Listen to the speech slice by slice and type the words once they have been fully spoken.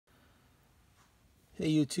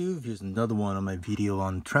Hey YouTube, here's another one on my video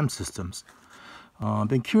on trem systems. I've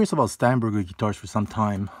been curious about Steinberger guitars for some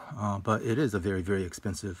time, but it is a very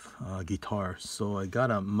expensive guitar. So I got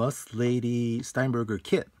a Muslady Steinberger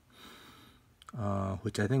kit,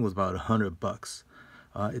 which I think was about $100.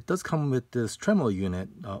 It does come with this tremolo unit,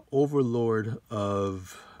 Overlord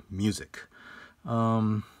of Music.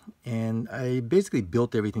 And I basically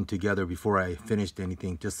built everything together before I finished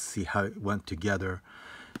anything, just to see how it went together.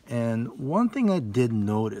 And one thing I did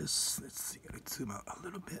notice, let's see, let's zoom out a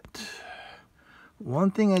little bit. One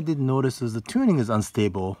thing I did notice is the tuning is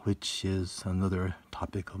unstable, which is another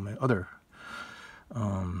topic of my other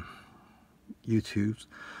YouTubes.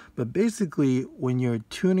 But basically, when you're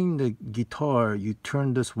tuning the guitar, you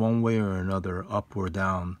turn this one way or another, up or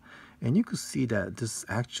down, and you can see that this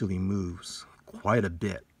actually moves quite a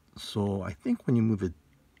bit. So I think when you move it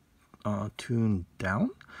tune down,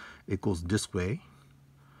 it goes this way.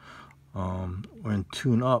 When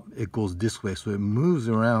tune up, it goes this way, so it moves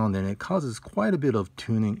around and it causes quite a bit of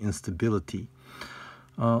tuning instability.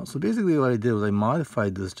 So basically what I did was I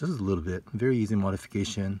modified this just a little bit, very easy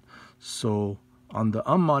modification. So on the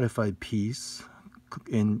unmodified piece,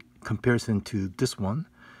 in comparison to this one,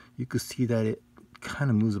 you could see that it kind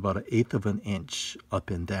of moves about 1/8 of an inch up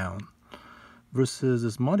and down. Versus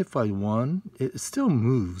this modified one, it still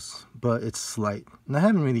moves, but it's slight. And I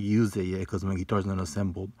haven't really used it yet because my guitar's not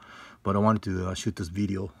assembled. But I wanted to shoot this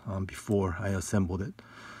video before I assembled it.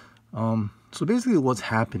 So basically what's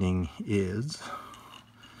happening is,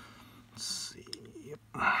 let's see,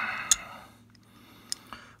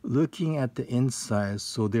 looking at the inside,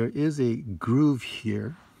 so there is a groove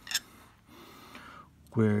here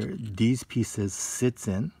where these pieces sits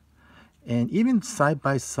in, and even side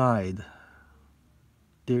by side,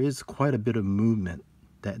 there is quite a bit of movement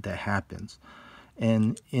that happens.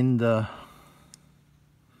 And in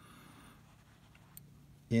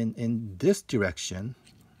this direction,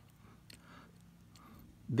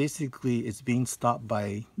 basically it's being stopped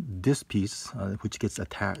by this piece, which gets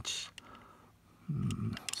attached,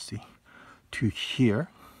 let's see, to here.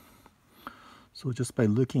 So just by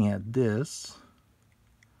looking at this,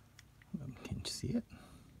 can you see it?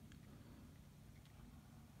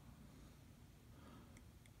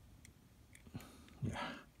 Yeah.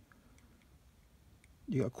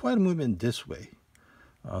 You got quite a movement this way.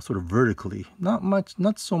 Sort of vertically,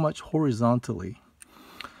 not so much horizontally.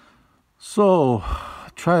 So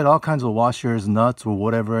tried all kinds of washers, nuts, or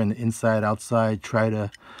whatever, in the inside, outside, try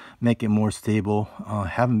to make it more stable.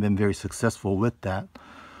 Haven't been very successful with that.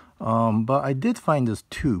 But I did find this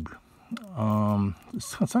tube, some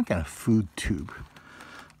kind of food tube.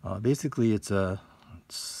 Basically it's a,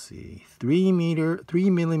 let's see, 3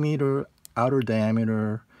 millimeter outer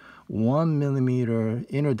diameter, 1 millimeter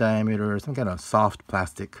inner diameter, some kind of soft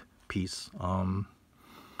plastic piece,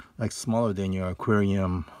 like smaller than your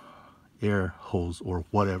aquarium air hose or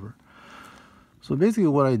whatever. So basically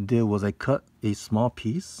what I did was I cut a small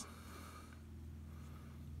piece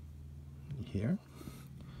here,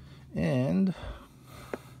 and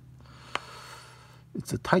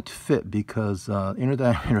it's a tight fit because inner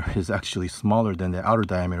diameter is actually smaller than the outer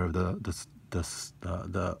diameter of the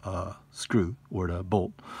screw or the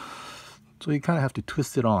bolt. So you kind of have to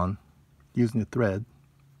twist it on using the thread.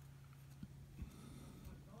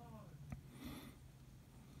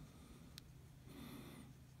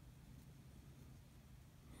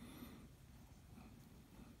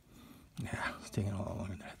 Yeah, it's taking a lot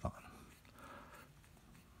longer than I thought.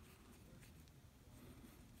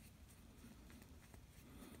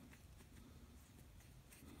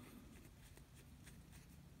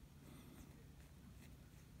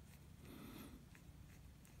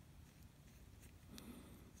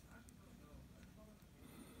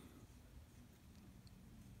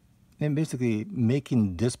 And basically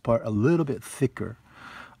making this part a little bit thicker.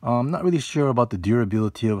 I'm not really sure about the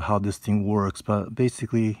durability of how this thing works, but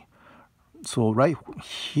basically, so right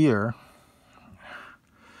here,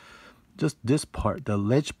 just this part, the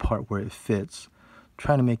ledge part where it fits,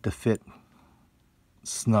 trying to make the fit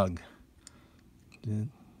snug.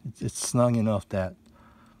 It's snug enough that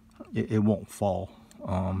it won't fall.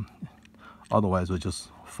 Otherwise it would just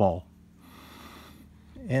fall.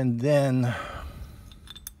 And then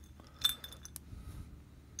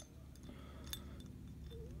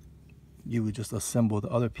you would just assemble the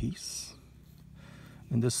other piece,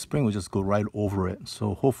 and this spring will just go right over it.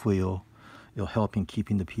 So hopefully it'll help in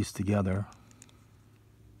keeping the piece together.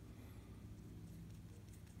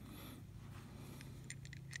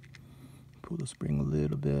 Pull the spring a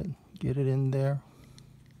little bit, get it in there.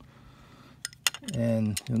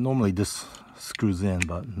 And normally this screws in,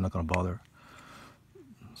 but I'm not gonna bother.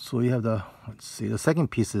 So you have the, let's see, the second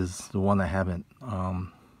piece is the one I haven't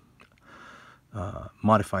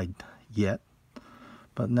modified yet.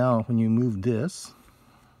 But now when you move this,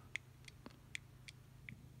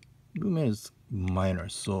 movement is minor,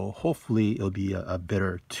 so hopefully it'll be a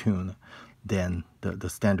better tune than the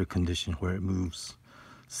standard condition where it moves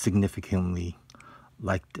significantly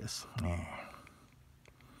like this.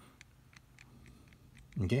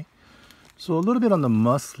 Okay, so a little bit on the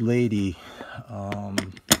Muslady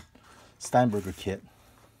Steinberger kit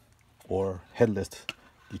or Headless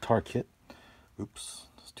guitar kit. Oops,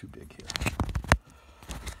 it's too big here.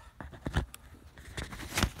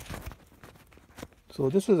 So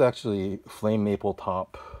this is actually flame maple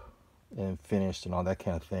top and finished and all that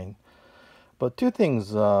kind of thing. But two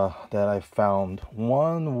things that I found.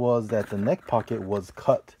 One was that the neck pocket was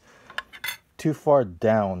cut too far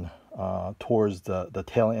down towards the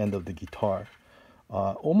tail end of the guitar,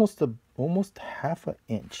 almost half an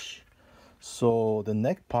inch. So the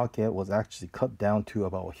neck pocket was actually cut down to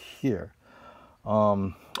about here.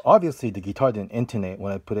 Obviously the guitar didn't intonate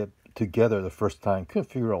when I put it together the first time. Couldn't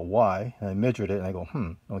figure out why, and I measured it and I go,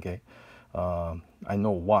 okay, I know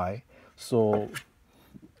why. So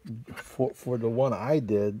for the one I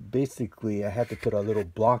did, basically I had to put a little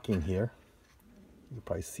block in here. You can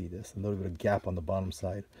probably see this, a little bit of gap on the bottom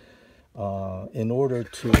side, in order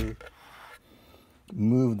to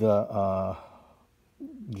move the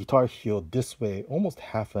guitar heel this way almost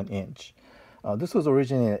half an inch. This was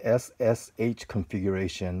originally an SSH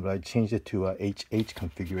configuration, but I changed it to a HH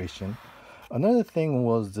configuration. Another thing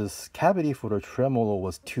was this cavity for the tremolo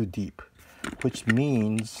was too deep, which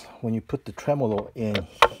means when you put the tremolo in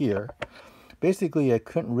here, basically I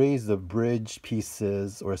couldn't raise the bridge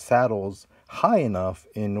pieces or saddles high enough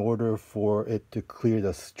in order for it to clear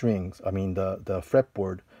the strings, I mean the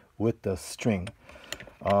fretboard with the string.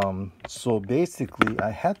 So basically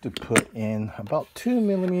I had to put in about 2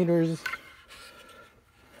 millimeters.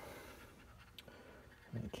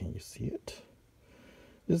 Can you see it?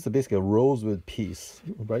 This is basically a rosewood piece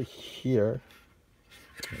right here.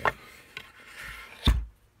 Yeah.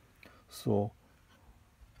 So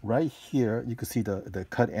right here you can see the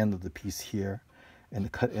cut end of the piece here and the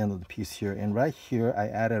cut end of the piece here, and right here I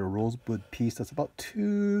added a rosewood piece that's about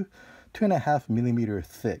 2.5 millimeter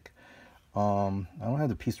thick. I don't have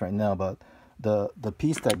the piece right now, but the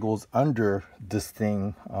piece that goes under this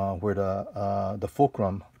thing, where the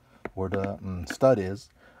fulcrum or the stud is,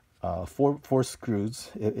 four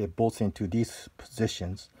screws, it bolts into these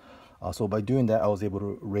positions. So by doing that I was able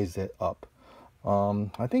to raise it up.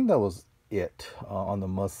 I think that was it on the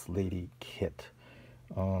Muslady kit.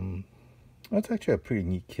 That's actually a pretty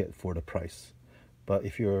neat kit for the price, but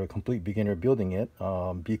if you're a complete beginner building it,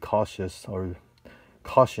 be cautious, or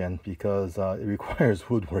caution, because it requires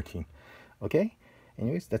woodworking. Okay,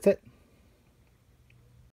 anyways, that's it.